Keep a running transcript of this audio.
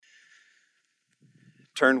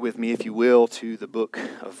Turn with me, if you will, to the book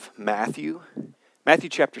of Matthew. Matthew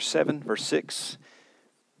chapter 7, verse 6.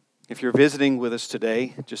 If you're visiting with us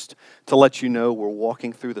today, just to let you know, we're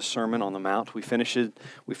walking through the Sermon on the Mount. We finished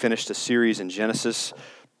a series in Genesis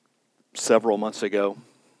several months ago.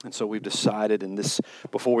 And so we've decided in this,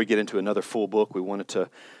 before we get into another full book, we wanted to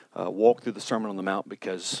walk through the Sermon on the Mount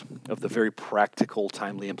because of the very practical,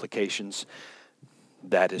 timely implications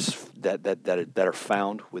that are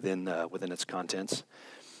found within its contents.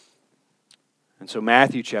 And so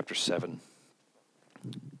Matthew chapter 7.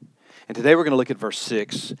 And today we're going to look at verse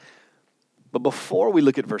 6. But before we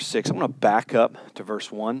look at verse 6, I'm going to back up to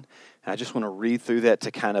verse 1. And I just want to read through that to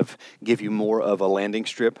kind of give you more of a landing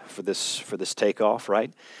strip for this takeoff,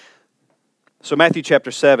 right? So Matthew chapter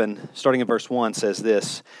 7, starting in verse 1, says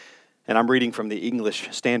this, and I'm reading from the English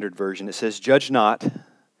Standard Version. It says, "Judge not,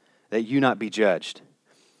 that you not be judged.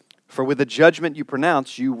 For with the judgment you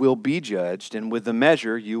pronounce, you will be judged, and with the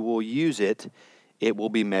measure you will use it, it will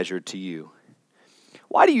be measured to you.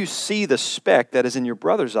 Why do you see the speck that is in your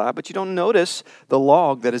brother's eye, but you don't notice the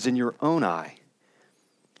log that is in your own eye?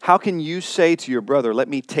 How can you say to your brother, 'Let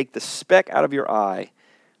me take the speck out of your eye,'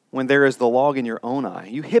 when there is the log in your own eye?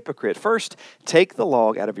 You hypocrite, first take the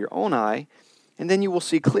log out of your own eye, and then you will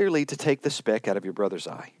see clearly to take the speck out of your brother's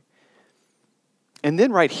eye." And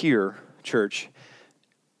then right here, church,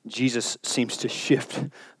 Jesus seems to shift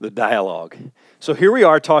the dialogue. So here we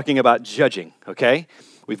are talking about judging, okay?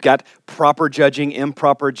 We've got proper judging,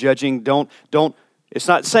 improper judging. It's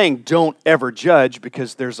not saying don't ever judge,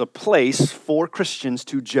 because there's a place for Christians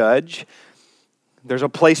to judge. There's a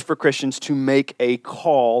place for Christians to make a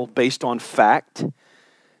call based on fact.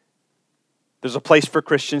 There's a place for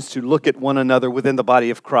Christians to look at one another within the body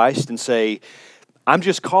of Christ and say, I'm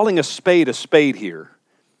just calling a spade here.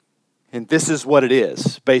 And this is what it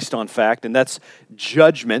is, based on fact, and that's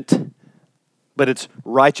judgment, but it's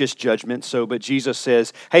righteous judgment. But Jesus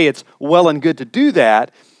says, hey, it's well and good to do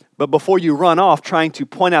that, but before you run off trying to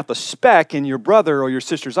point out the speck in your brother or your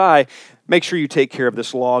sister's eye, make sure you take care of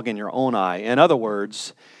this log in your own eye. In other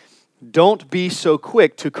words, don't be so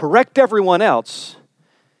quick to correct everyone else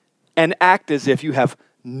and act as if you have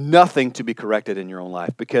nothing to be corrected in your own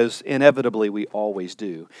life, because inevitably we always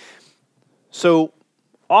do. So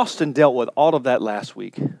Austin dealt with all of that last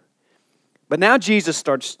week. But now Jesus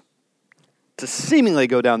starts to seemingly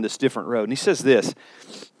go down this different road. And he says this,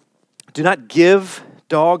 "Do not give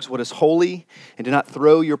dogs what is holy, and do not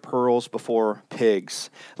throw your pearls before pigs,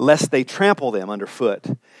 lest they trample them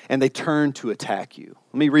underfoot, and they turn to attack you."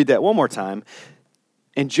 Let me read that one more time,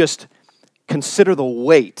 and just consider the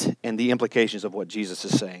weight and the implications of what Jesus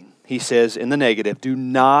is saying. He says in the negative, do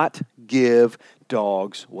not give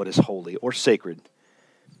dogs what is holy or sacred.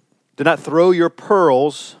 Do not throw your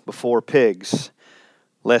pearls before pigs,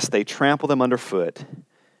 lest they trample them underfoot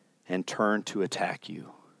and turn to attack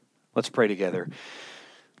you. Let's pray together.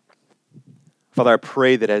 Father, I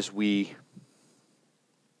pray that as we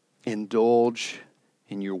indulge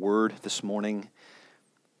in your word this morning,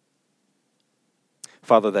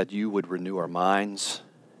 Father, that you would renew our minds,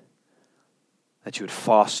 that you would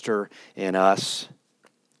foster in us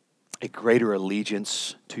a greater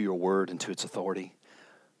allegiance to your word and to its authority.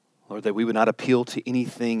 Lord, that we would not appeal to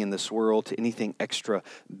anything in this world, to anything extra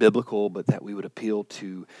biblical, but that we would appeal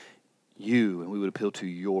to you and we would appeal to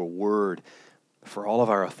your word for all of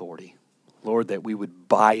our authority. Lord, that we would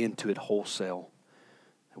buy into it wholesale.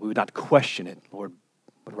 That we would not question it, Lord,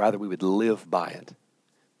 but rather we would live by it,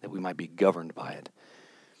 that we might be governed by it.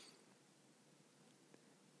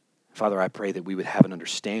 Father, I pray that we would have an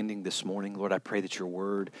understanding this morning. Lord, I pray that your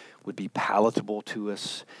word would be palatable to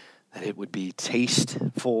us, that it would be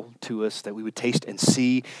tasteful to us, that we would taste and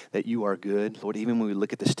see that you are good. Lord, even when we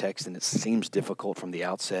look at this text and it seems difficult from the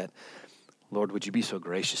outset, Lord, would you be so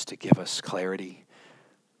gracious to give us clarity?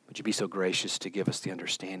 Would you be so gracious to give us the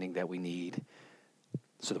understanding that we need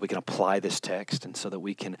so that we can apply this text and so that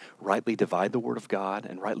we can rightly divide the word of God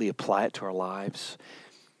and rightly apply it to our lives?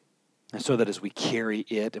 And so that as we carry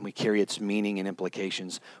it and we carry its meaning and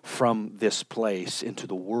implications from this place into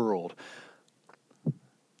the world,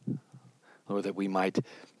 Lord, that we might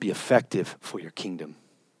be effective for your kingdom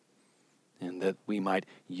and that we might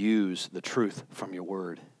use the truth from your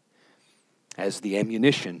word as the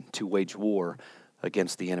ammunition to wage war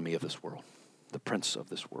against the enemy of this world, the prince of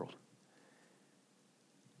this world.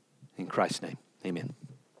 In Christ's name, amen.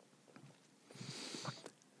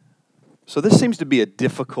 So this seems to be a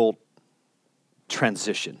difficult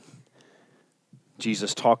transition.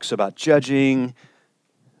 Jesus talks about judging.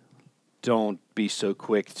 Don't be so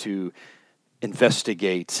quick to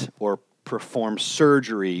investigate or perform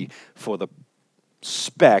surgery for the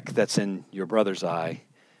speck that's in your brother's eye.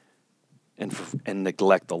 and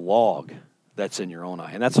neglect the log that's in your own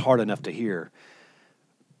eye. And that's hard enough to hear.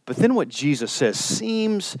 But then what Jesus says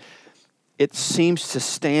seems to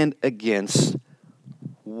stand against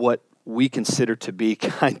what we consider to be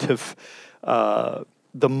kind of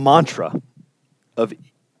the mantra of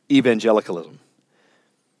evangelicalism.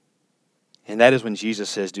 And that is when Jesus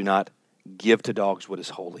says, do not give to dogs what is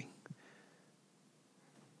holy.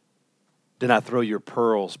 Do not throw your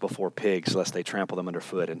pearls before pigs, lest they trample them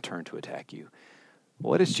underfoot and turn to attack you.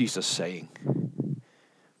 What is Jesus saying?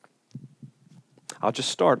 I'll just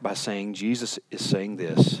start by saying Jesus is saying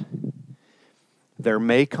this. There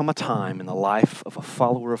may come a time in the life of a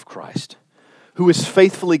follower of Christ who is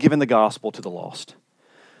faithfully giving the gospel to the lost,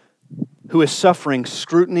 who is suffering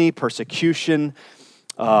scrutiny, persecution,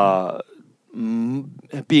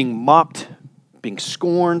 being mocked, being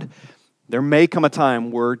scorned. There may come a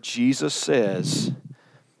time where Jesus says,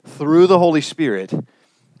 through the Holy Spirit,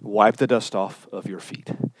 wipe the dust off of your feet.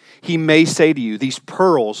 He may say to you, these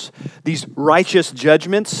pearls, these righteous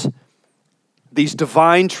judgments, these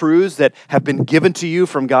divine truths that have been given to you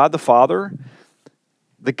from God the Father,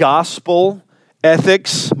 the gospel,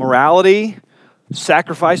 ethics, morality,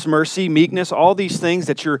 sacrifice, mercy, meekness, all these things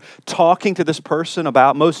that you're talking to this person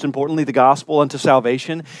about, most importantly, the gospel unto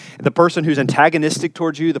salvation, the person who's antagonistic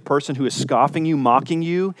towards you, the person who is scoffing you, mocking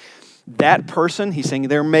you, that person, he's saying,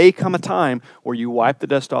 there may come a time where you wipe the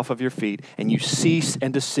dust off of your feet and you cease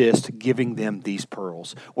and desist giving them these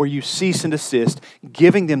pearls, or you cease and desist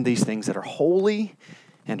giving them these things that are holy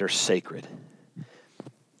and are sacred.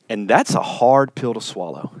 And that's a hard pill to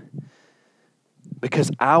swallow,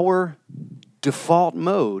 because our default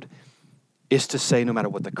mode is to say, no matter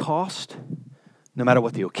what the cost, no matter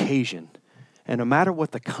what the occasion, and no matter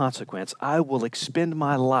what the consequence, I will expend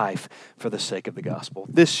my life for the sake of the gospel.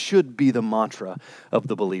 This should be the mantra of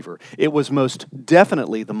the believer. It was most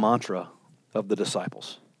definitely the mantra of the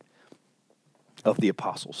disciples, of the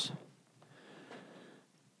apostles.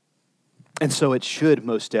 And so it should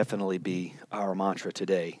most definitely be our mantra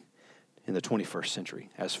today in the 21st century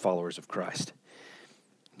as followers of Christ.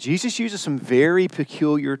 Jesus uses some very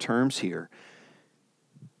peculiar terms here.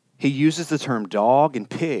 He uses the term dog and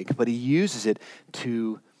pig, but he uses it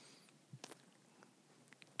to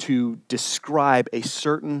describe a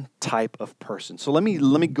certain type of person. So let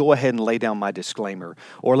me go ahead and lay down my disclaimer,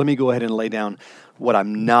 or let me go ahead and lay down what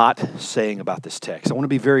I'm not saying about this text. I want to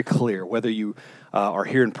be very clear, whether you are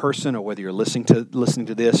here in person or whether you're listening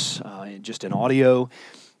to this just in audio.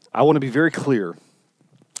 I want to be very clear.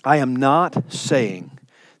 I am not saying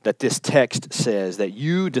that this text says that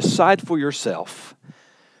you decide for yourself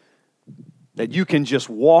that you can just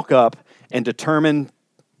walk up and determine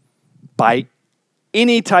by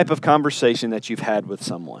any type of conversation that you've had with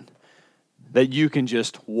someone that you can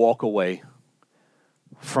just walk away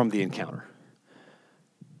from the encounter.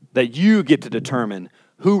 That you get to determine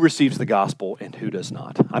who receives the gospel and who does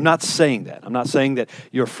not. I'm not saying that. I'm not saying that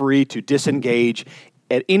you're free to disengage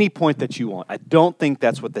at any point that you want. I don't think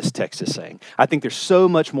that's what this text is saying. I think there's so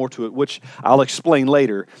much more to it, which I'll explain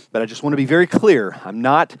later, but I just want to be very clear. I'm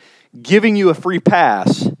not giving you a free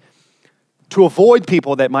pass to avoid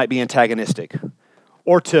people that might be antagonistic,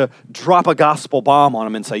 or to drop a gospel bomb on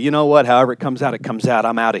them and say, you know what, however it comes out,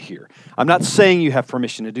 I'm out of here. I'm not saying you have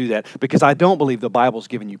permission to do that, because I don't believe the Bible's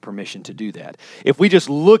given you permission to do that. If we just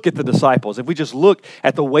look at the disciples, if we just look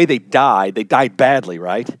at the way they died badly,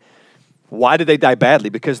 right? Why did they die badly?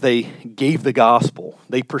 Because they gave the gospel.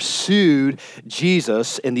 They pursued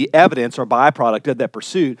Jesus, and the evidence or byproduct of that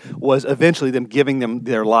pursuit was eventually them giving them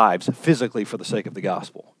their lives physically for the sake of the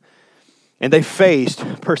gospel. And they faced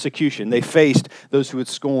persecution. They faced those who would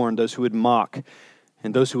scorn, those who would mock,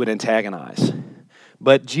 and those who would antagonize.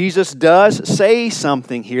 But Jesus does say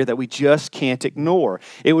something here that we just can't ignore.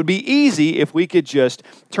 It would be easy if we could just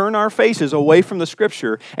turn our faces away from the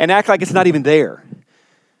Scripture and act like it's not even there.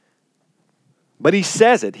 But he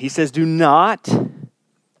says it. He says, do not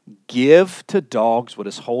give to dogs what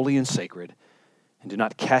is holy and sacred, and do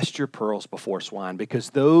not cast your pearls before swine, because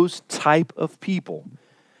those type of people,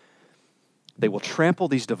 they will trample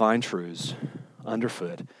these divine truths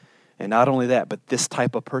underfoot. And not only that, but this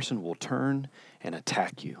type of person will turn and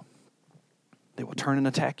attack you. They will turn and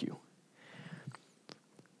attack you.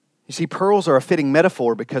 You see, pearls are a fitting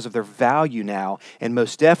metaphor because of their value now, and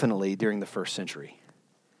most definitely during the first century.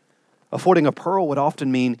 Affording a pearl would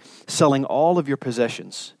often mean selling all of your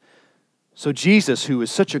possessions. So Jesus, who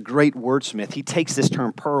is such a great wordsmith, he takes this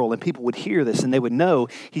term pearl, and people would hear this and they would know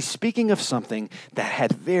he's speaking of something that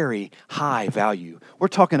had very high value. We're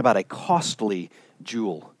talking about a costly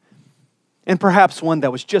jewel, and perhaps one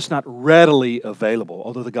that was just not readily available,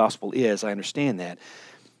 although the gospel is, I understand that.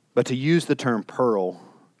 But to use the term pearl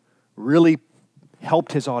really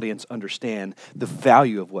helped his audience understand the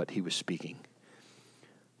value of what he was speaking.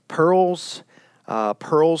 Pearls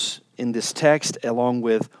in this text, along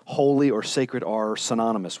with holy or sacred, are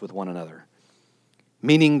synonymous with one another,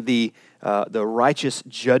 meaning the righteous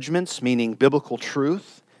judgments, meaning biblical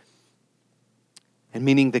truth, and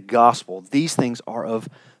meaning the gospel. These things are of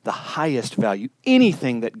the highest value.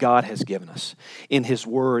 Anything that God has given us in His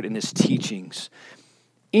Word, in His teachings,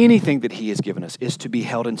 anything that He has given us is to be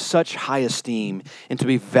held in such high esteem and to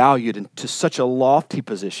be valued into such a lofty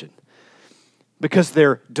position because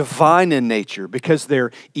they're divine in nature, because they're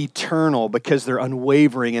eternal, because they're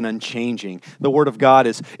unwavering and unchanging. The Word of God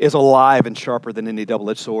is alive and sharper than any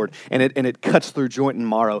double-edged sword, and it cuts through joint and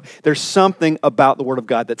marrow. There's something about the Word of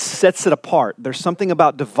God that sets it apart. There's something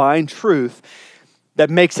about divine truth that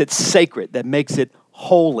makes it sacred, that makes it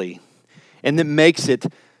holy, and that makes it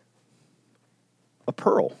a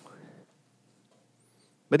pearl.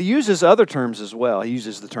 But he uses other terms as well. He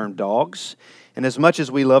uses the term dogs. And as much as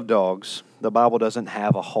we love dogs, the Bible doesn't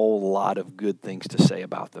have a whole lot of good things to say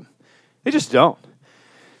about them. They just don't.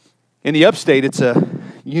 In the upstate, it's a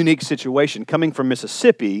unique situation. Coming from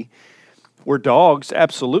Mississippi, where dogs,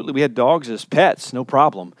 absolutely, we had dogs as pets, no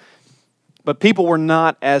problem. But people were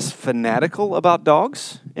not as fanatical about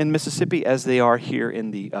dogs in Mississippi as they are here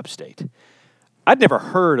in the upstate. I'd never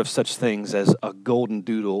heard of such things as a golden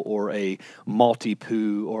doodle or a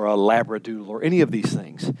Maltipoo or a Labradoodle or any of these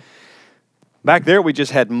things. Back there, we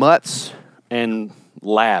just had mutts and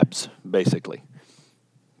labs, basically.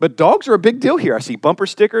 But dogs are a big deal here. I see bumper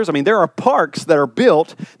stickers. I mean, there are parks that are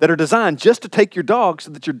built that are designed just to take your dogs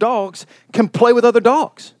so that your dogs can play with other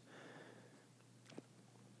dogs.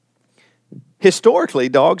 Historically,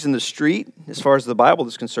 dogs in the street, as far as the Bible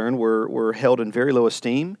is concerned, were held in very low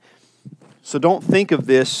esteem. So don't think of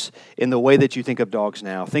this in the way that you think of dogs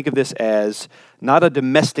now. Think of this as not a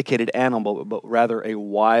domesticated animal, but rather a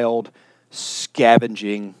wild,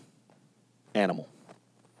 scavenging animal.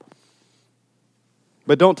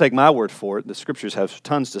 But don't take my word for it. The scriptures have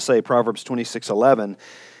tons to say. Proverbs 26:11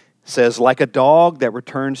 says, "Like a dog that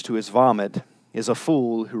returns to his vomit is a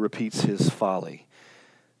fool who repeats his folly."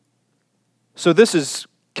 So this is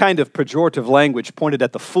kind of pejorative language pointed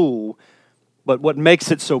at the fool, but what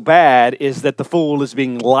makes it so bad is that the fool is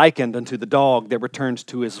being likened unto the dog that returns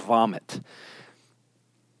to his vomit.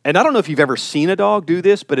 And I don't know if you've ever seen a dog do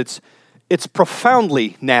this, but it's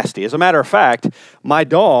profoundly nasty. As a matter of fact, my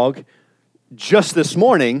dog just this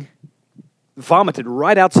morning vomited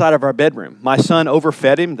right outside of our bedroom. My son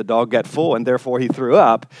overfed him, the dog got full, and therefore he threw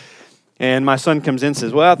up. And my son comes in and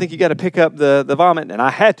says, "Well, I think you got to pick up the vomit." And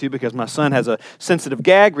I had to because my son has a sensitive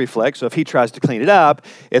gag reflex, so if he tries to clean it up,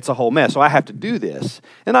 it's a whole mess. So I have to do this.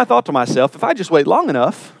 And I thought to myself, if I just wait long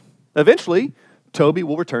enough, eventually Toby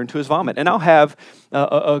will return to his vomit. And I'll have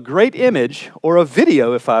a great image or a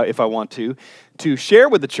video, if I want to share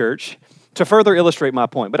with the church to further illustrate my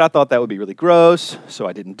point. But I thought that would be really gross, so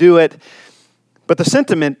I didn't do it. But the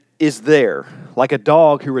sentiment is there. Like a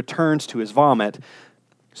dog who returns to his vomit,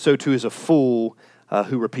 so too is a fool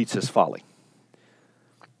who repeats his folly.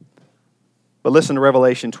 But listen to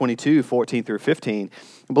Revelation 22:14 through 15.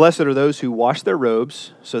 "Blessed are those who wash their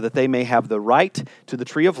robes, so that they may have the right to the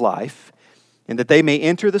tree of life, and that they may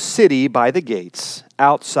enter the city by the gates.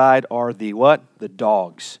 Outside are the" what? "The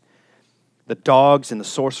dogs. The dogs and the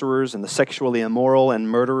sorcerers and the sexually immoral and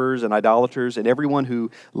murderers and idolaters and everyone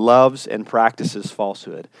who loves and practices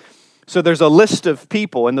falsehood." So there's a list of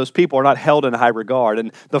people, and those people are not held in high regard.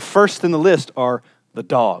 And the first in the list are the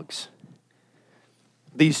dogs.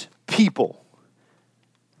 These people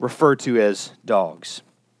referred to as dogs.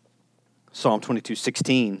 Psalm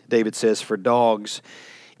 22:16, David says, "For dogs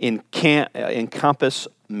encompass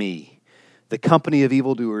me. The company of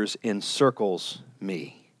evildoers encircles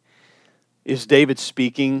me." Is David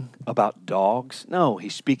speaking about dogs? No,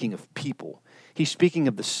 he's speaking of people. He's speaking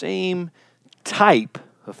of the same type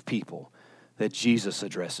of people that Jesus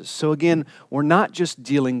addresses. So again, we're not just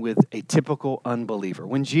dealing with a typical unbeliever.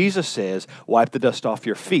 When Jesus says, "Wipe the dust off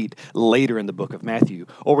your feet," later in the book of Matthew,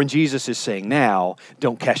 or when Jesus is saying now,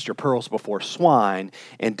 "Don't cast your pearls before swine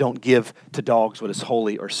and don't give to dogs what is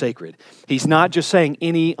holy or sacred," he's not just saying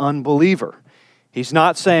any unbeliever. He's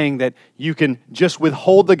not saying that you can just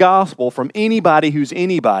withhold the gospel from anybody who's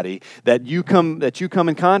anybody that you come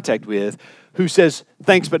in contact with who says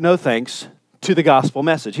thanks but no thanks to the gospel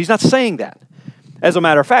message. He's not saying that. As a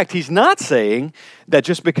matter of fact, he's not saying that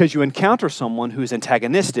just because you encounter someone who's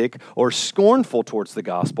antagonistic or scornful towards the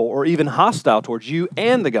gospel or even hostile towards you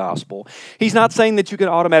and the gospel, he's not saying that you can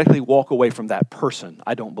automatically walk away from that person,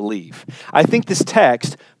 I don't believe. I think this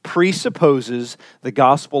text presupposes the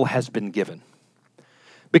gospel has been given.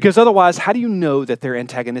 Because otherwise, how do you know that they're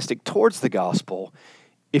antagonistic towards the gospel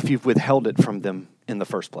if you've withheld it from them in the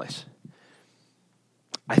first place?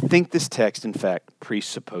 I think this text, in fact,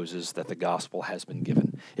 presupposes that the gospel has been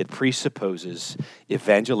given. It presupposes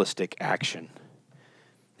evangelistic action.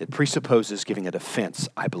 It presupposes giving a defense,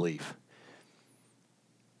 I believe.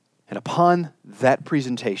 And upon that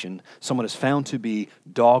presentation, someone is found to be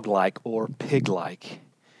dog-like or pig-like.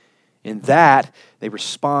 In that, they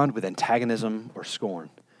respond with antagonism or scorn.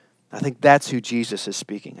 I think that's who Jesus is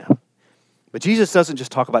speaking of. But Jesus doesn't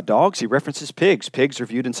just talk about dogs, he references pigs. Pigs are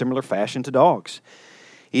viewed in similar fashion to dogs.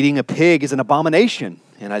 Eating a pig is an abomination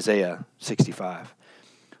in Isaiah 65.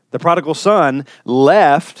 The prodigal son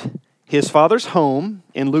left his father's home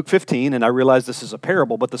in Luke 15, and I realize this is a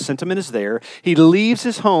parable, but the sentiment is there. He leaves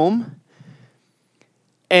his home,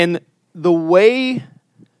 and the way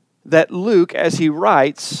that Luke, as he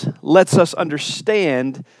writes, lets us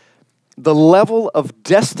understand the level of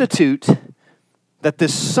destitute that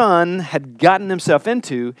this son had gotten himself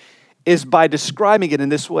into is by describing it in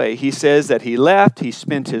this way. He says that he left, he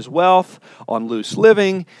spent his wealth on loose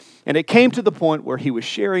living, and it came to the point where he was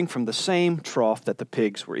sharing from the same trough that the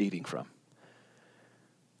pigs were eating from.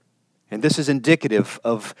 And this is indicative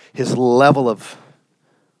of his level of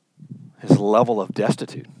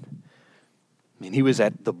destitute. I mean, he was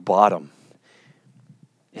at the bottom.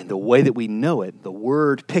 And the way that we know it, the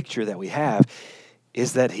word picture that we have,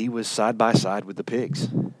 is that he was side by side with the pigs.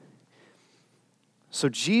 So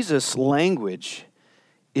Jesus' language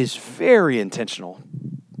is very intentional.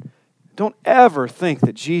 Don't ever think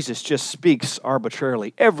that Jesus just speaks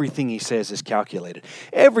arbitrarily. Everything he says is calculated.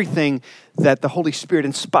 Everything that the Holy Spirit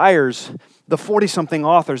inspires the 40-something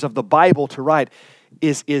authors of the Bible to write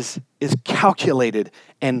is calculated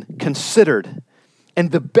and considered,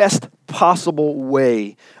 and the best possible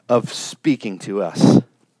way of speaking to us.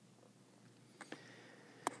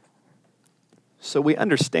 So we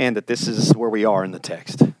understand that this is where we are in the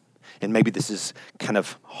text. And maybe this is kind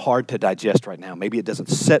of hard to digest right now. Maybe it doesn't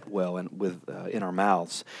sit well in our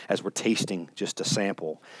mouths as we're tasting just a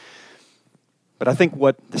sample. But I think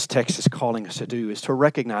what this text is calling us to do is to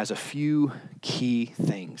recognize a few key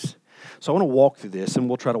things. So I want to walk through this, and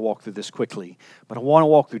we'll try to walk through this quickly. But I want to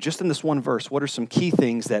walk through, just in this one verse, what are some key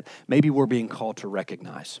things that maybe we're being called to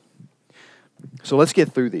recognize. So let's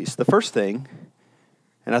get through these. The first thing,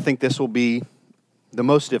 and I think this will be the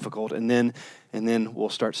most difficult, and then we'll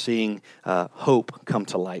start seeing hope come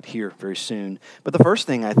to light here very soon. But the first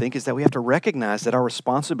thing, I think, is that we have to recognize that our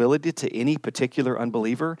responsibility to any particular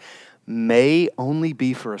unbeliever may only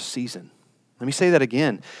be for a season. Let me say that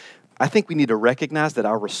again. I think we need to recognize that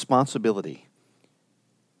our responsibility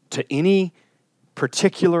to any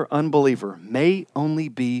particular unbeliever may only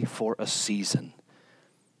be for a season.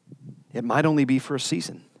 It might only be for a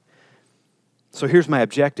season. So here's my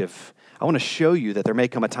objective. I want to show you that there may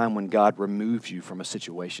come a time when God removes you from a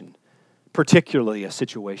situation, particularly a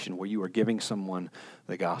situation where you are giving someone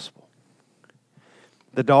the gospel.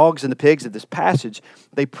 The dogs and the pigs of this passage,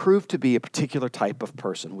 they prove to be a particular type of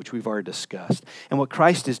person, which we've already discussed. And what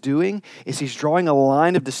Christ is doing is he's drawing a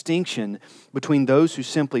line of distinction between those who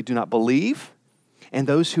simply do not believe and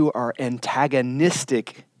those who are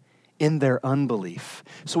antagonistic in their unbelief.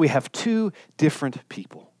 So we have two different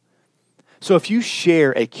people. So if you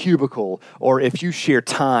share a cubicle, or if you share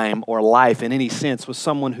time or life in any sense with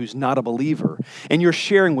someone who's not a believer, and you're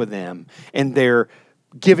sharing with them, and they're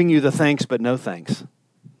giving you the thanks but no thanks,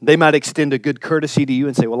 they might extend a good courtesy to you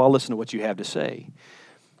and say, well, I'll listen to what you have to say.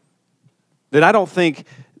 Then I don't think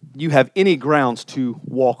you have any grounds to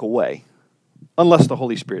walk away unless the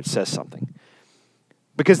Holy Spirit says something.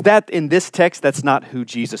 Because that, in this text, that's not who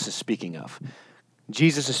Jesus is speaking of.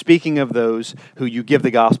 Jesus is speaking of those who you give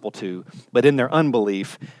the gospel to, but in their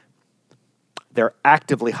unbelief, they're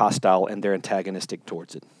actively hostile and they're antagonistic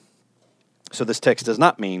towards it. So this text does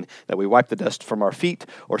not mean that we wipe the dust from our feet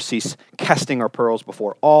or cease casting our pearls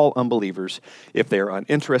before all unbelievers if they are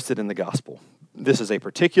uninterested in the gospel. This is a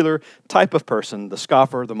particular type of person, the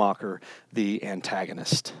scoffer, the mocker, the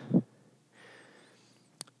antagonist.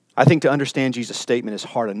 I think to understand Jesus' statement is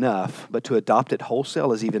hard enough, but to adopt it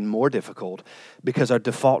wholesale is even more difficult because our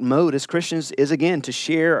default mode as Christians is, again, to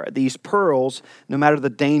share these pearls no matter the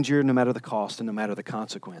danger, no matter the cost, and no matter the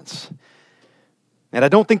consequence. And I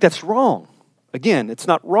don't think that's wrong. Again, it's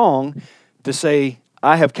not wrong to say,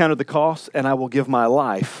 I have counted the cost and I will give my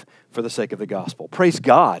life for the sake of the gospel. Praise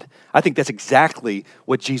God. I think that's exactly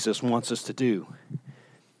what Jesus wants us to do.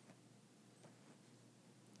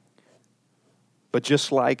 But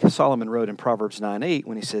just like Solomon wrote in Proverbs 9:8,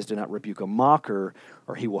 when he says, do not rebuke a mocker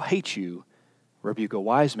or he will hate you, rebuke a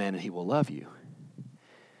wise man and he will love you.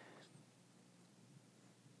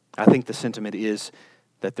 I think the sentiment is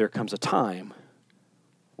that there comes a time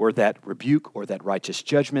where that rebuke or that righteous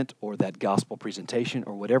judgment or that gospel presentation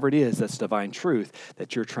or whatever it is that's divine truth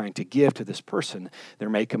that you're trying to give to this person, there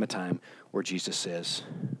may come a time where Jesus says,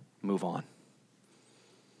 move on.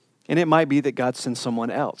 And it might be that God sends someone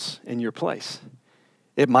else in your place.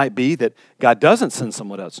 It might be that God doesn't send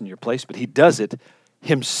someone else in your place, but he does it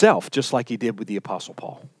himself, just like he did with the Apostle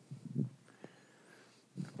Paul.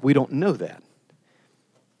 We don't know that.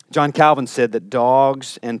 John Calvin said that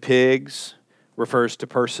dogs and pigs refers to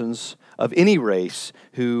persons of any race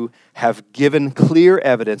who have given clear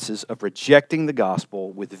evidences of rejecting the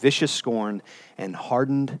gospel with vicious scorn and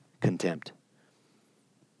hardened contempt.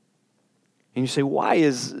 And you say,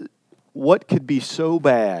 what could be so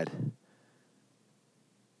bad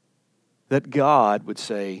that God would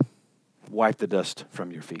say, wipe the dust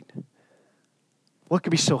from your feet? What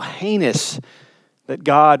could be so heinous that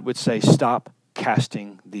God would say, stop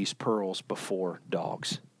casting these pearls before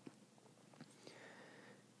dogs?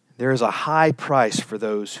 There is a high price for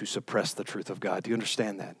those who suppress the truth of God. Do you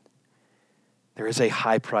understand that? There is a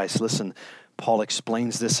high price. Listen, Paul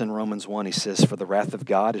explains this in Romans 1. He says, for the wrath of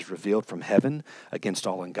God is revealed from heaven against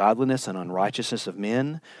all ungodliness and unrighteousness of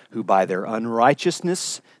men, who by their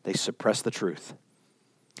unrighteousness they suppress the truth.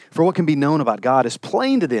 For what can be known about God is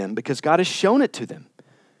plain to them because God has shown it to them.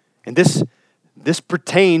 And this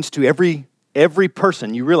pertains to every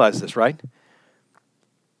person. You realize this, right?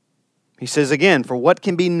 He says again, for what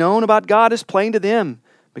can be known about God is plain to them,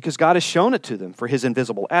 because God has shown it to them. For his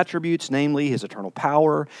invisible attributes, namely his eternal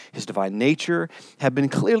power, his divine nature, have been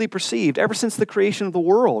clearly perceived ever since the creation of the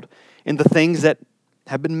world in the things that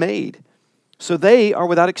have been made. So they are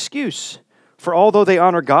without excuse. For although they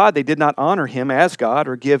honor God, they did not honor him as God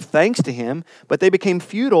or give thanks to him, but they became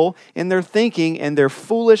futile in their thinking, and their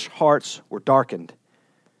foolish hearts were darkened.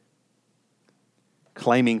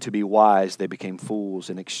 Claiming to be wise, they became fools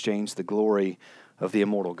and exchanged the glory of the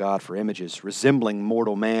immortal God for images, resembling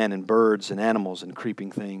mortal man and birds and animals and creeping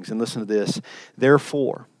things. And listen to this.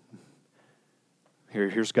 Therefore,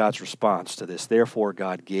 here's God's response to this. Therefore,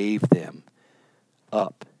 God gave them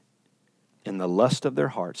up in the lust of their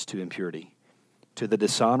hearts to impurity, to the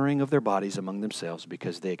dishonoring of their bodies among themselves,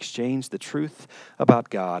 because they exchanged the truth about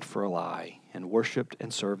God for a lie and worshipped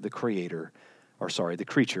and served the creature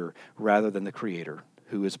rather than the Creator,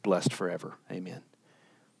 who is blessed forever. Amen.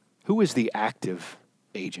 Who is the active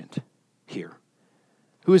agent here?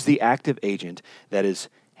 Who is the active agent that is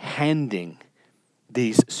handing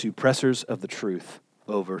these suppressors of the truth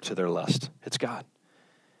over to their lust? It's God.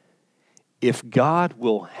 If God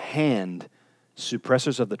will hand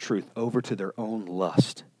suppressors of the truth over to their own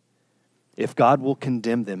lust, if God will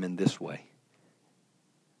condemn them in this way,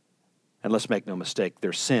 and let's make no mistake,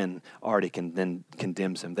 their sin already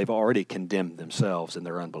condemns them. They've already condemned themselves in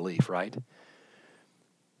their unbelief, right?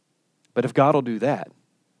 But if God will do that,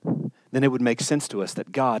 then it would make sense to us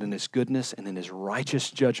that God in his goodness and in his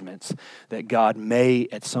righteous judgments, that God may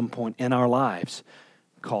at some point in our lives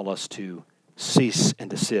call us to cease and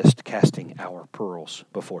desist casting our pearls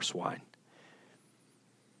before swine.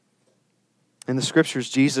 In the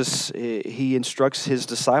scriptures, Jesus, he instructs his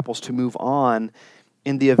disciples to move on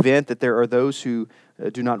in the event that there are those who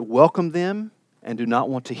do not welcome them and do not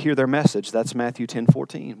want to hear their message. That's Matthew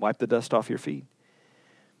 10:14. Wipe the dust off your feet.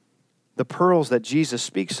 The pearls that Jesus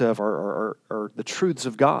speaks of are the truths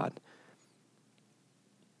of God,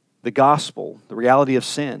 the gospel, the reality of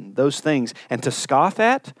sin, those things. And to scoff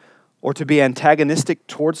at or to be antagonistic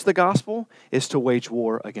towards the gospel is to wage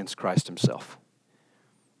war against Christ himself.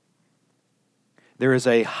 There is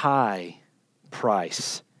a high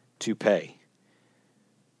price to pay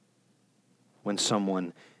when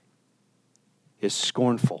someone is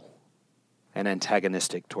scornful and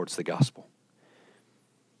antagonistic towards the gospel.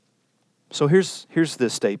 So here's the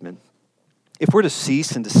statement. If we're to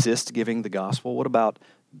cease and desist giving the gospel, what about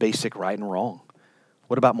basic right and wrong?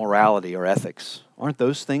 What about morality or ethics? Aren't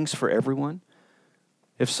those things for everyone?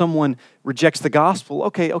 If someone rejects the gospel,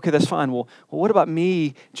 okay, that's fine. Well, what about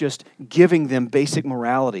me just giving them basic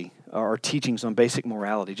morality or teachings on basic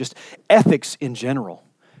morality, just ethics in general?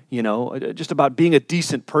 Just about being a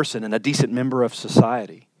decent person and a decent member of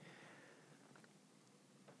society.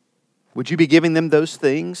 Would you be giving them those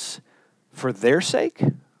things for their sake?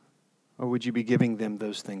 Or would you be giving them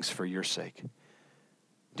those things for your sake?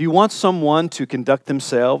 Do you want someone to conduct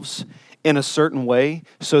themselves in a certain way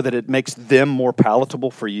so that it makes them more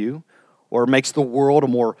palatable for you, or makes the world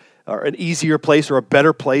an easier place or a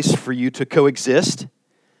better place for you to coexist?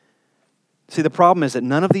 See, the problem is that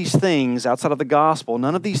none of these things outside of the gospel,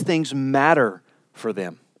 none of these things matter for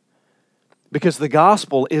them. Because the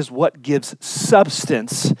gospel is what gives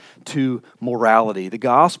substance to morality. The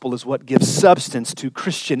gospel is what gives substance to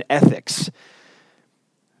Christian ethics.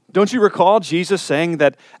 Don't you recall Jesus saying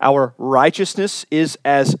that our righteousness is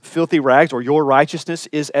as filthy rags, or your righteousness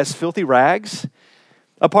is as filthy rags?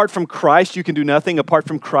 Apart from Christ, you can do nothing. Apart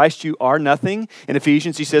from Christ, you are nothing. In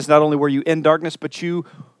Ephesians, he says, not only were you in darkness, but you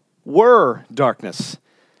were darkness.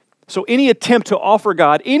 So any attempt to offer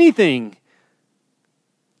God anything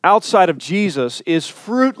outside of Jesus is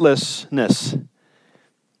fruitlessness,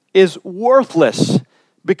 is worthless,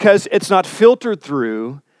 because it's not filtered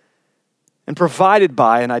through and provided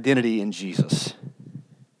by an identity in Jesus.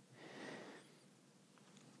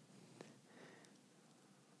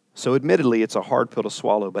 So admittedly, it's a hard pill to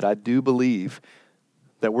swallow, but I do believe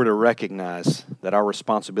that we're to recognize that our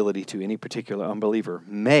responsibility to any particular unbeliever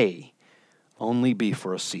may only be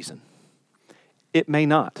for a season. It may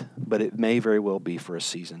not, but it may very well be for a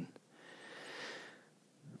season.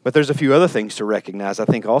 But there's a few other things to recognize. I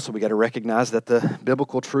think also we got to recognize that the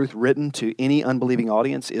biblical truth written to any unbelieving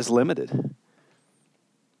audience is limited.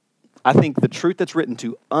 I think the truth that's written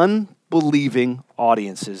to unbelieving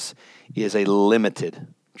audiences is a limited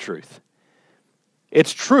truth.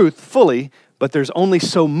 It's truth fully, but there's only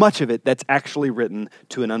so much of it that's actually written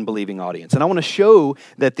to an unbelieving audience. And I want to show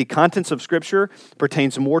that the contents of Scripture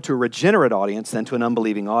pertains more to a regenerate audience than to an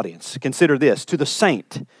unbelieving audience. Consider this: to the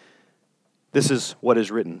saint, this is what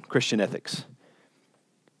is written, Christian ethics.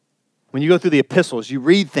 When you go through the epistles, you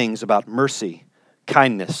read things about mercy,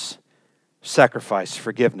 kindness, sacrifice,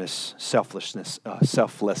 forgiveness,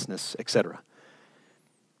 selflessness, etc.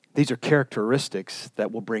 These are characteristics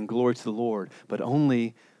that will bring glory to the Lord, but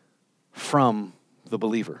only from the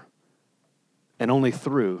believer and only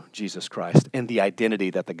through Jesus Christ and the identity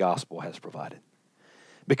that the gospel has provided.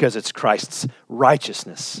 Because it's Christ's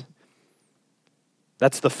righteousness.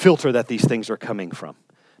 That's the filter that these things are coming from.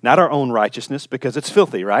 Not our own righteousness, because it's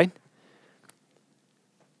filthy, right?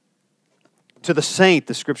 To the saint,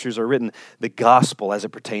 the scriptures are written, the gospel as it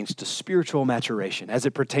pertains to spiritual maturation, as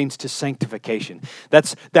it pertains to sanctification.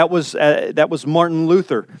 That was Martin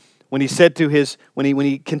Luther when he said when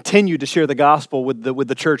he continued to share the gospel with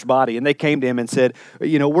the church body, and they came to him and said,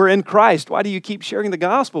 we're in Christ. Why do you keep sharing the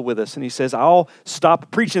gospel with us? And he says, I'll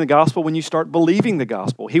stop preaching the gospel when you start believing the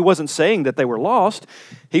gospel. He wasn't saying that they were lost.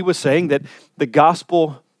 He was saying that the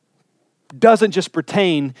gospel doesn't just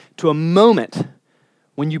pertain to a moment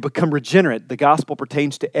when you become regenerate. The gospel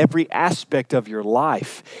pertains to every aspect of your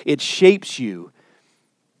life. It shapes you.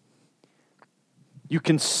 You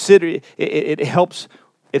consider it helps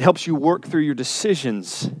you work through your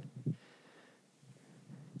decisions.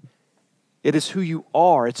 It is who you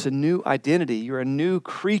are. It's a new identity. You're a new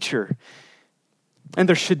creature. And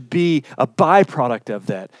there should be a byproduct of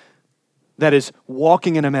that. That is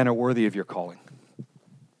walking in a manner worthy of your calling.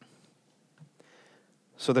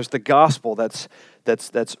 So there's the gospel that's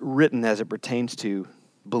written as it pertains to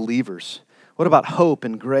believers. What about hope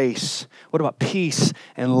and grace? What about peace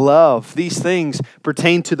and love? These things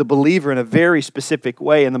pertain to the believer in a very specific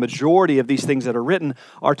way, and the majority of these things that are written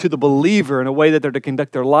are to the believer in a way that they're to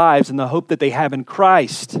conduct their lives in the hope that they have in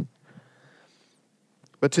Christ.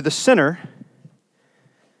 But to the sinner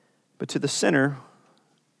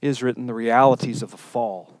is written the realities of the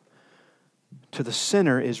fall. To the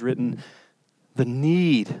sinner is written the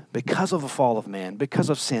need, because of the fall of man, because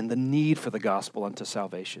of sin, the need for the gospel unto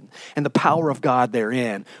salvation, and the power of God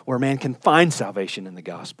therein, where man can find salvation in the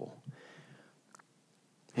gospel.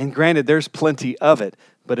 And granted, there's plenty of it,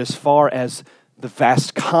 but as far as the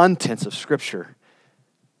vast contents of Scripture,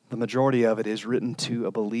 the majority of it is written to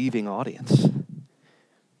a believing audience.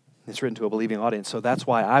 It's written to a believing audience. So that's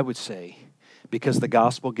why I would say, because the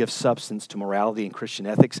gospel gives substance to morality and Christian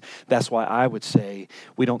ethics, that's why I would say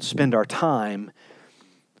we don't spend our time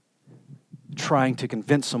trying to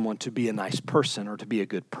convince someone to be a nice person or to be a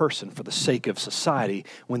good person for the sake of society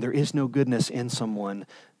when there is no goodness in someone,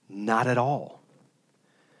 not at all.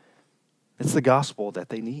 It's the gospel that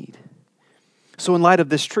they need. So in light of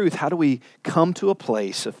this truth, how do we come to a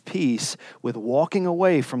place of peace with walking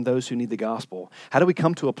away from those who need the gospel? How do we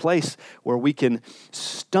come to a place where we can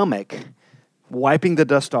stomach wiping the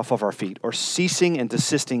dust off of our feet or ceasing and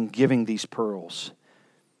desisting giving these pearls?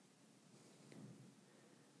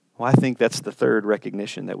 Well, I think that's the third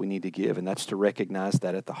recognition that we need to give, and that's to recognize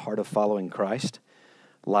that at the heart of following Christ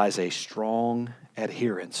lies a strong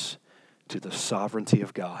adherence to the sovereignty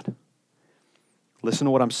of God. Listen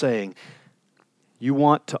to what I'm saying. You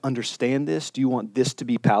want to understand this? Do you want this to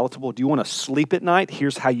be palatable? Do you want to sleep at night?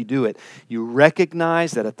 Here's how you do it. You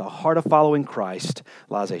recognize that at the heart of following Christ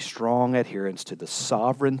lies a strong adherence to the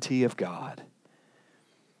sovereignty of God.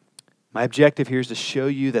 My objective here is to show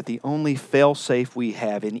you that the only fail-safe we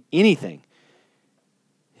have in anything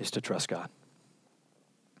is to trust God.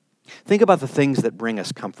 Think about the things that bring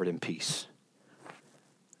us comfort and peace.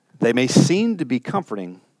 They may seem to be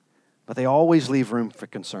comforting, but they always leave room for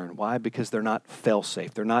concern. Why? Because they're not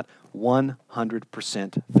fail-safe. They're not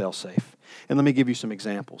 100% fail-safe. And let me give you some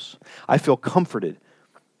examples. I feel comforted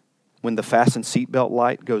when the fasten seatbelt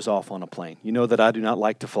light goes off on a plane. You know that I do not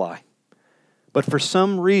like to fly. But for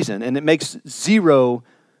some reason, and it makes zero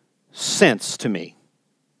sense to me,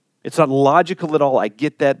 it's not logical at all, I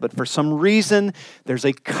get that, but for some reason, there's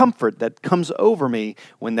a comfort that comes over me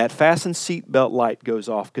when that fasten seatbelt light goes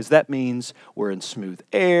off, because that means we're in smooth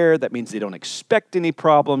air, that means they don't expect any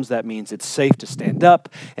problems, that means it's safe to stand up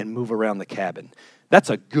and move around the cabin.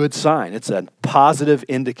 That's a good sign. It's a positive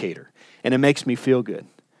indicator, and it makes me feel good.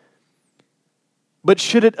 But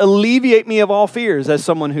should it alleviate me of all fears as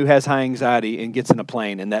someone who has high anxiety and gets in a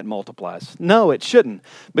plane and that multiplies? No, it shouldn't,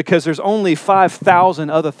 because there's only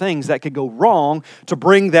 5,000 other things that could go wrong to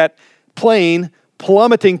bring that plane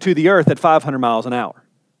plummeting to the earth at 500 miles an hour.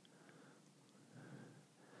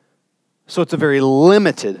 So it's a very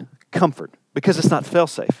limited comfort because it's not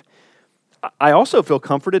fail-safe. I also feel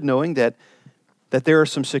comforted knowing that there are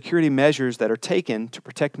some security measures that are taken to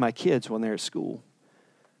protect my kids when they're at school.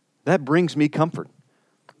 That brings me comfort.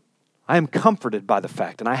 I am comforted by the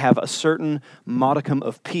fact, and I have a certain modicum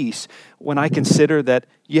of peace when I consider that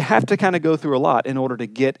you have to kind of go through a lot in order to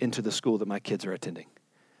get into the school that my kids are attending.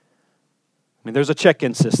 I mean, there's a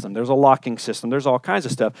check-in system, there's a locking system, there's all kinds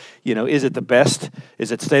of stuff. You know, is it the best?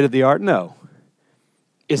 Is it state-of-the-art? No.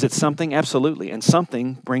 Is it something? Absolutely. And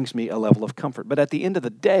something brings me a level of comfort. But at the end of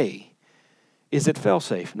the day, is it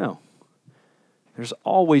fail-safe? No. There's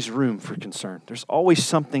always room for concern. There's always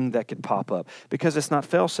something that could pop up because it's not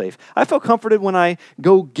fail-safe. I feel comforted when I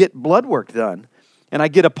go get blood work done and I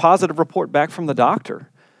get a positive report back from the doctor.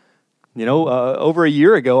 You know, over a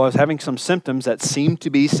year ago, I was having some symptoms that seemed to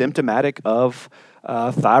be symptomatic of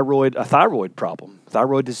a thyroid problem,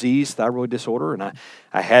 thyroid disease, thyroid disorder, and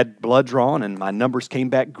I had blood drawn and my numbers came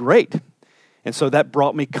back great. And so that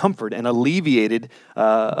brought me comfort and alleviated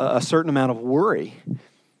a certain amount of worry.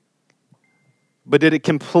 But did it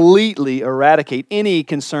completely eradicate any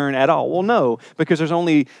concern at all? Well, no, because there's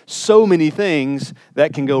only so many things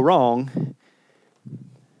that can go wrong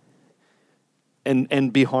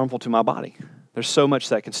and be harmful to my body. There's so much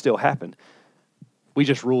that can still happen. We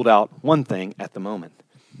just ruled out one thing at the moment.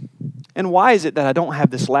 And why is it that I don't have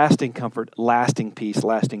this lasting comfort, lasting peace,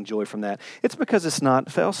 lasting joy from that? It's because it's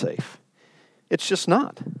not fail-safe. It's just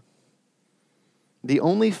not. The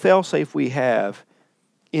only fail-safe we have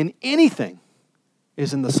in anything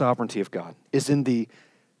is in the sovereignty of God, is in the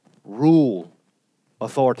rule,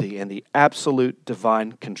 authority, and the absolute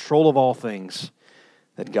divine control of all things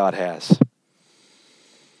that God has.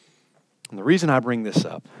 And the reason I bring this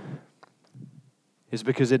up is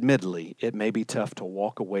because admittedly, it may be tough to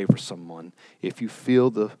walk away from someone if you feel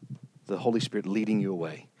the Holy Spirit leading you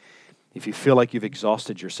away. If you feel like you've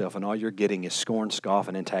exhausted yourself and all you're getting is scorn, scoff,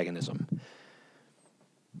 and antagonism.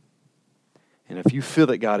 And if you feel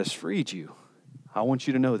that God has freed you, I want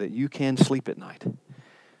you to know that you can sleep at night.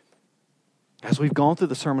 As we've gone through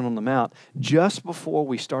the Sermon on the Mount, just before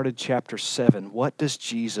we started chapter 7, what does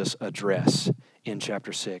Jesus address in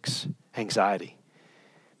chapter 6? Anxiety,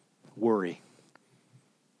 worry.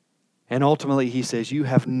 And ultimately, he says, you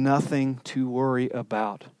have nothing to worry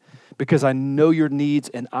about because I know your needs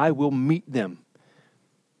and I will meet them.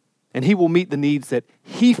 And he will meet the needs that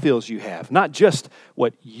he feels you have, not just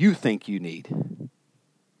what you think you need.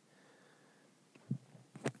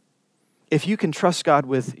 If you can trust God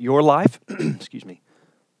with your life, excuse me,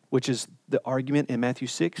 which is the argument in Matthew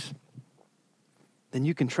 6, then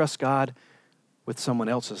you can trust God with someone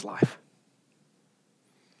else's life.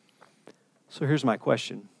 So here's my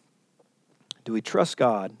question. Do we trust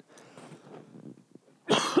God?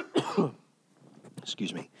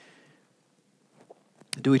 Excuse me.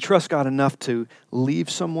 Do we trust God enough to leave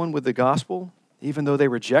someone with the gospel even though they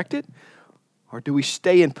reject it? Or do we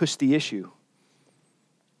stay and push the issue?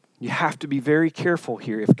 You have to be very careful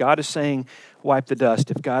here. If God is saying, wipe the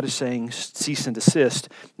dust, if God is saying, cease and desist,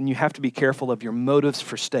 then you have to be careful of your motives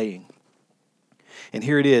for staying. And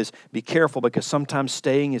here it is, be careful because sometimes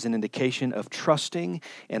staying is an indication of trusting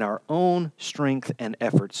in our own strength and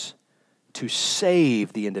efforts to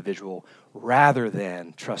save the individual rather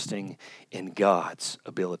than trusting in God's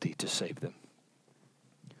ability to save them.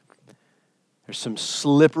 There's some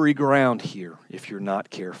slippery ground here if you're not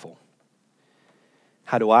careful.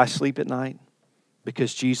 How do I sleep at night?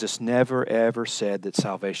 Because Jesus never, ever said that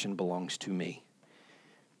salvation belongs to me.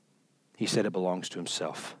 He said it belongs to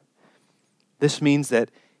himself. This means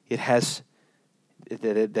that it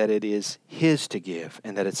is his to give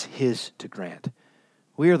and that it's his to grant.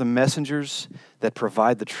 We are the messengers that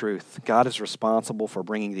provide the truth. God is responsible for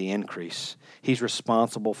bringing the increase. He's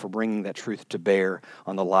responsible for bringing that truth to bear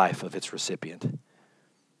on the life of its recipient.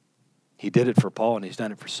 He did it for Paul, and he's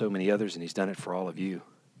done it for so many others, and he's done it for all of you.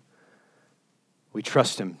 We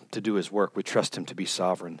trust him to do his work. We trust him to be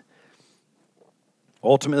sovereign.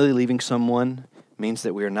 Ultimately, leaving someone means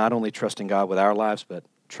that we are not only trusting God with our lives, but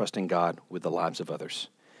trusting God with the lives of others.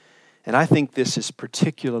 And I think this is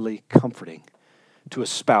particularly comforting to a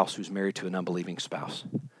spouse who's married to an unbelieving spouse.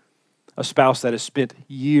 A spouse that has spent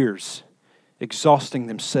years exhausting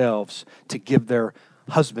themselves to give their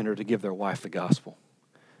husband or to give their wife the gospel,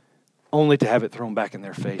 only to have it thrown back in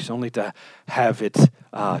their face, only to have it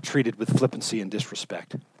treated with flippancy and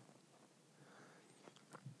disrespect.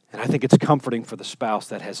 And I think it's comforting for the spouse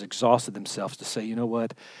that has exhausted themselves to say, you know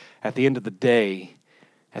what, at the end of the day,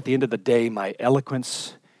 my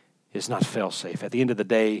eloquence is not fail-safe. At the end of the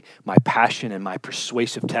day, my passion and my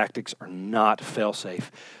persuasive tactics are not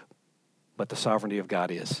fail-safe, but the sovereignty of God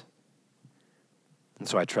is. And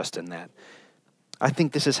so I trust in that. I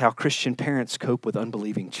think this is how Christian parents cope with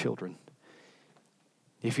unbelieving children.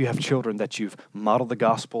 If you have children that you've modeled the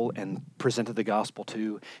gospel and presented the gospel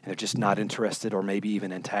to, and they're just not interested or maybe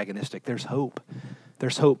even antagonistic, there's hope.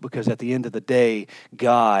 There's hope because at the end of the day,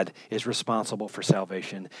 God is responsible for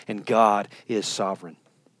salvation and God is sovereign.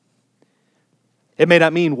 It may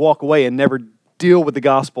not mean walk away and never deal with the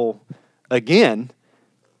gospel again,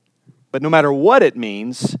 but no matter what it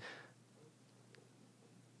means,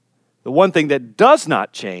 the one thing that does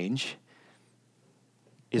not change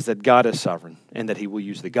is that God is sovereign and that he will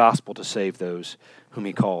use the gospel to save those whom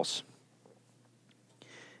he calls.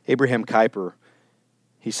 Abraham Kuyper,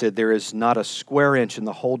 he said, there is not a square inch in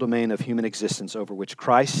the whole domain of human existence over which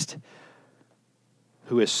Christ,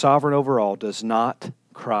 who is sovereign over all, does not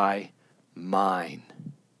cry, mine.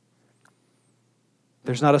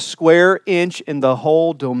 There's not a square inch in the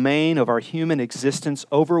whole domain of our human existence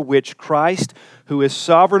over which Christ, who is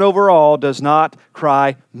sovereign over all, does not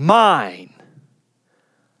cry, mine.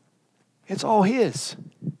 It's all his.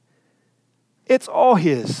 It's all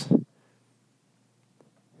his.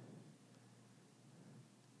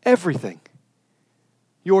 Everything.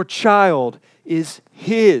 Your child is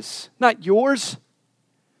his, not yours.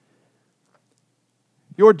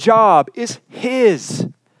 Your job is his.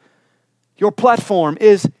 Your platform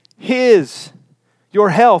is his. Your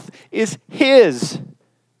health is his.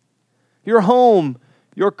 Your home,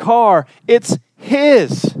 your car, it's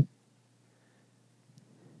his.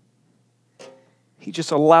 He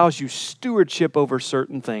just allows you stewardship over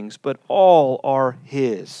certain things, but all are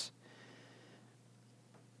his.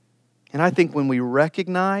 And I think when we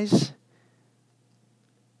recognize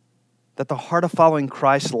that the heart of following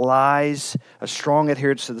Christ lies a strong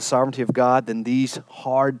adherence to the sovereignty of God, then these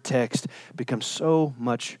hard texts become so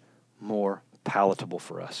much more palatable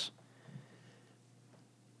for us.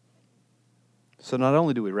 So not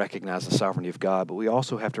only do we recognize the sovereignty of God, but we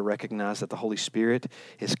also have to recognize that the Holy Spirit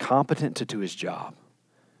is competent to do his job.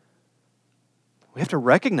 We have to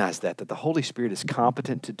recognize that the Holy Spirit is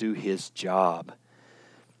competent to do his job.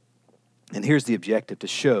 And here's the objective: to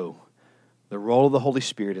show the role of the Holy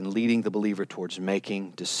Spirit in leading the believer towards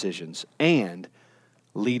making decisions and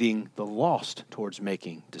leading the lost towards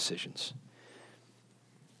making decisions.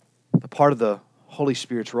 The part of the Holy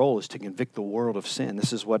Spirit's role is to convict the world of sin.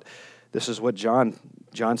 This is what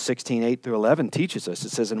John 16, 8 through 11 teaches us. It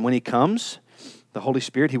says, and when he comes, the Holy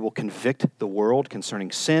Spirit, he will convict the world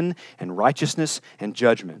concerning sin and righteousness and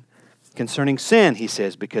judgment. Concerning sin, he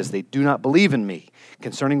says, because they do not believe in me.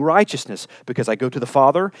 Concerning righteousness, because I go to the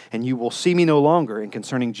Father, and you will see me no longer. And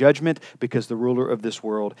concerning judgment, because the ruler of this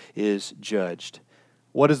world is judged.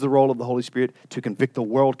 What is the role of the Holy Spirit? To convict the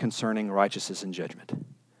world concerning righteousness and judgment.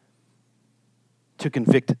 To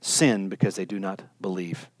convict sin because they do not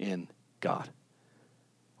believe in God.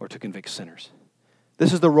 Or to convict sinners.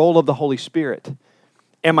 This is the role of the Holy Spirit.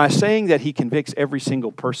 Am I saying that he convicts every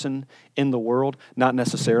single person in the world? Not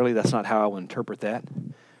necessarily. That's not how I would interpret that.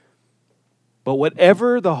 But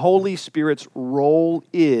whatever the Holy Spirit's role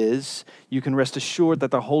is, you can rest assured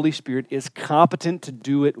that the Holy Spirit is competent to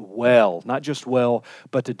do it well. Not just well,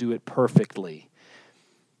 but to do it perfectly.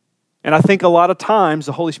 And I think a lot of times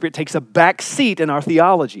the Holy Spirit takes a back seat in our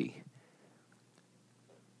theology.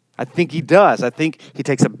 I think he does. I think he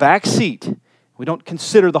takes a back seat. We don't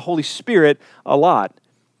consider the Holy Spirit a lot.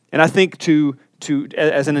 And I think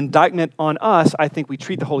as an indictment on us, I think we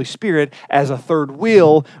treat the Holy Spirit as a third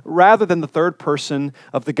wheel rather than the third person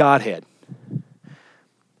of the Godhead.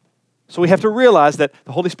 So we have to realize that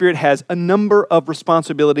the Holy Spirit has a number of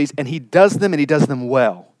responsibilities, and he does them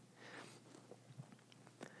well.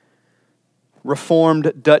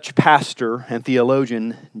 Reformed Dutch pastor and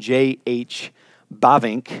theologian J.H.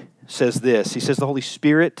 Bavinck says this. He says the Holy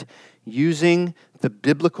Spirit, using the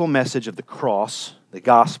biblical message of the cross, the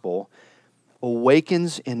gospel,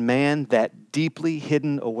 awakens in man that deeply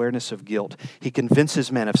hidden awareness of guilt. He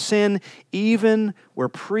convinces man of sin, even where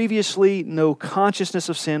previously no consciousness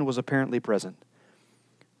of sin was apparently present.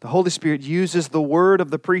 The Holy Spirit uses the word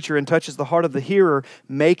of the preacher and touches the heart of the hearer,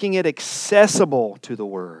 making it accessible to the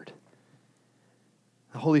word.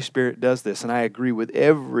 The Holy Spirit does this, and I agree with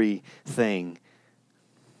everything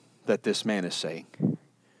that this man is saying.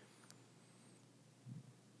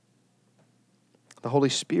 The Holy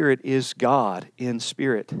Spirit is God in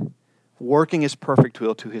spirit, working his perfect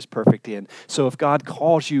will to his perfect end. So if God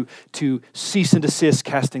calls you to cease and desist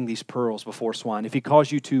casting these pearls before swine, if he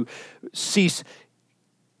calls you to cease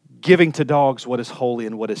giving to dogs what is holy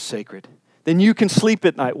and what is sacred, then you can sleep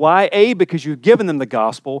at night. Why? A, because you've given them the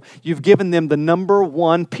gospel. You've given them the number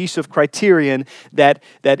one piece of criterion that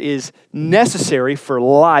is necessary for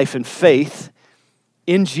life and faith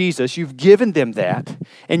in Jesus. You've given them that,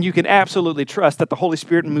 and you can absolutely trust that the Holy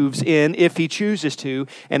Spirit moves in if he chooses to,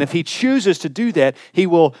 and if he chooses to do that, he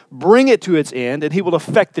will bring it to its end, and he will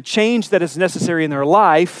effect the change that is necessary in their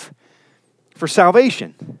life for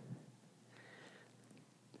salvation.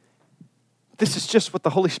 This is just what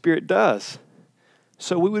the Holy Spirit does.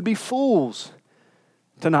 So we would be fools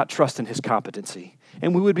to not trust in his competency,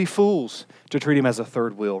 and we would be fools to treat him as a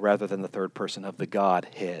third wheel rather than the third person of the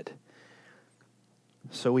Godhead.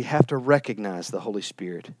 So we have to recognize the Holy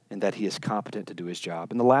Spirit and that he is competent to do his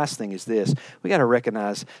job. And the last thing is this. We got to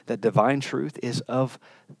recognize that divine truth is of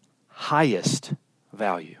highest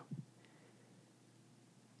value.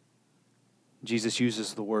 Jesus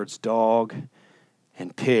uses the words dog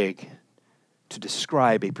and pig to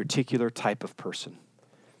describe a particular type of person.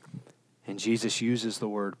 And Jesus uses the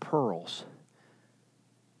word pearls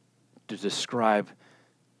to describe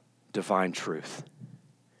divine truth.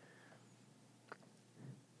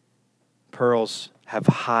 Pearls have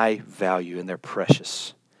high value and they're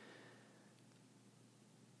precious.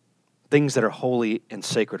 Things that are holy and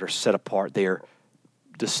sacred are set apart. They are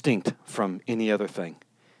distinct from any other thing.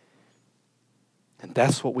 And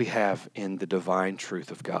that's what we have in the divine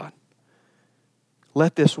truth of God.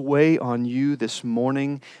 Let this weigh on you this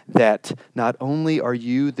morning, that not only are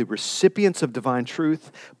you the recipients of divine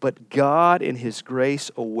truth, but God in his grace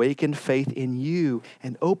awakened faith in you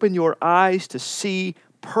and open your eyes to see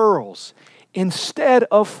pearls instead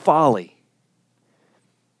of folly.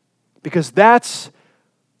 Because that's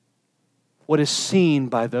what is seen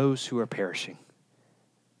by those who are perishing.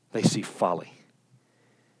 They see folly.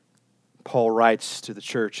 Paul writes to the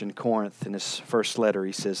church in Corinth in his first letter,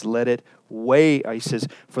 he says, let it weigh, he says,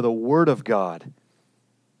 for the word of God,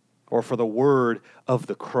 or for the word of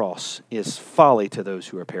the cross, is folly to those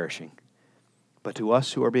who are perishing. But to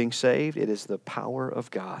us who are being saved, it is the power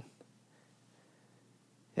of God.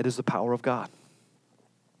 It is the power of God.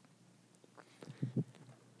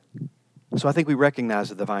 So I think we recognize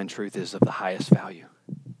that divine truth is of the highest value.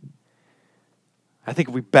 I think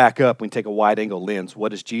if we back up, we take a wide-angle lens.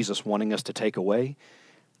 What is Jesus wanting us to take away?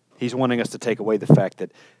 He's wanting us to take away the fact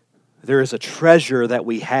that there is a treasure that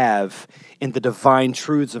we have in the divine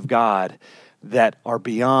truths of God that are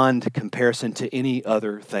beyond comparison to any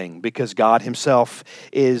other thing, because God himself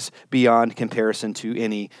is beyond comparison to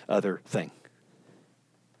any other thing.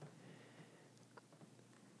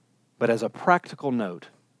 But as a practical note,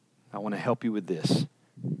 I want to help you with this.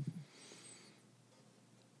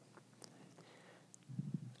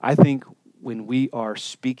 I think when we are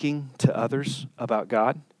speaking to others about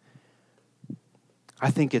God, I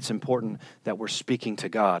think it's important that we're speaking to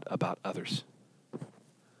God about others.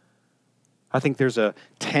 I think there's a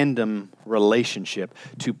tandem relationship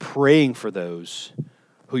to praying for those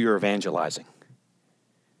who you're evangelizing.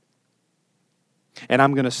 And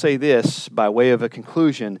I'm going to say this by way of a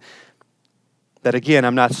conclusion, that again,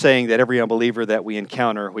 I'm not saying that every unbeliever that we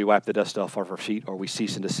encounter, we wipe the dust off of our feet or we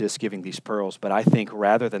cease and desist giving these pearls. But I think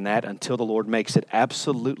rather than that, until the Lord makes it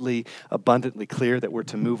absolutely abundantly clear that we're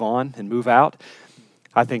to move on and move out,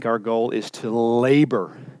 I think our goal is to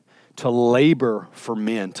labor to labor for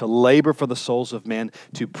men, to labor for the souls of men,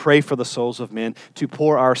 to pray for the souls of men, to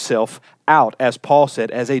pour ourselves out, as Paul said,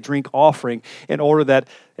 as a drink offering, in order that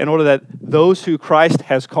those who Christ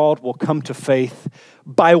has called will come to faith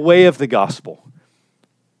by way of the gospel.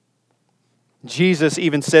 Jesus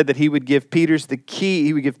even said that he would give Peter the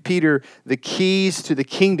keys to the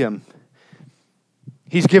kingdom.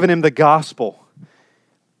 He's given him the gospel.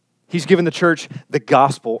 He's given the church the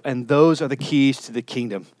gospel, and those are the keys to the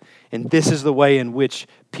kingdom. And this is the way in which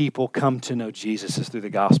people come to know Jesus, is through the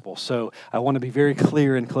gospel. So I want to be very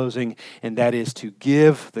clear in closing, and that is to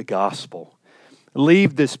give the gospel.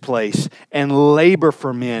 Leave this place and labor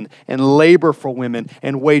for men and labor for women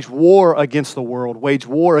and wage war against the world, wage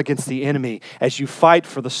war against the enemy as you fight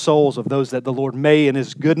for the souls of those that the Lord may in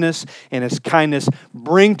His goodness and His kindness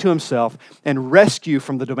bring to Himself and rescue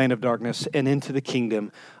from the domain of darkness and into the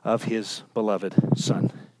kingdom of His beloved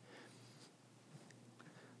Son.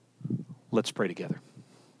 Let's pray together.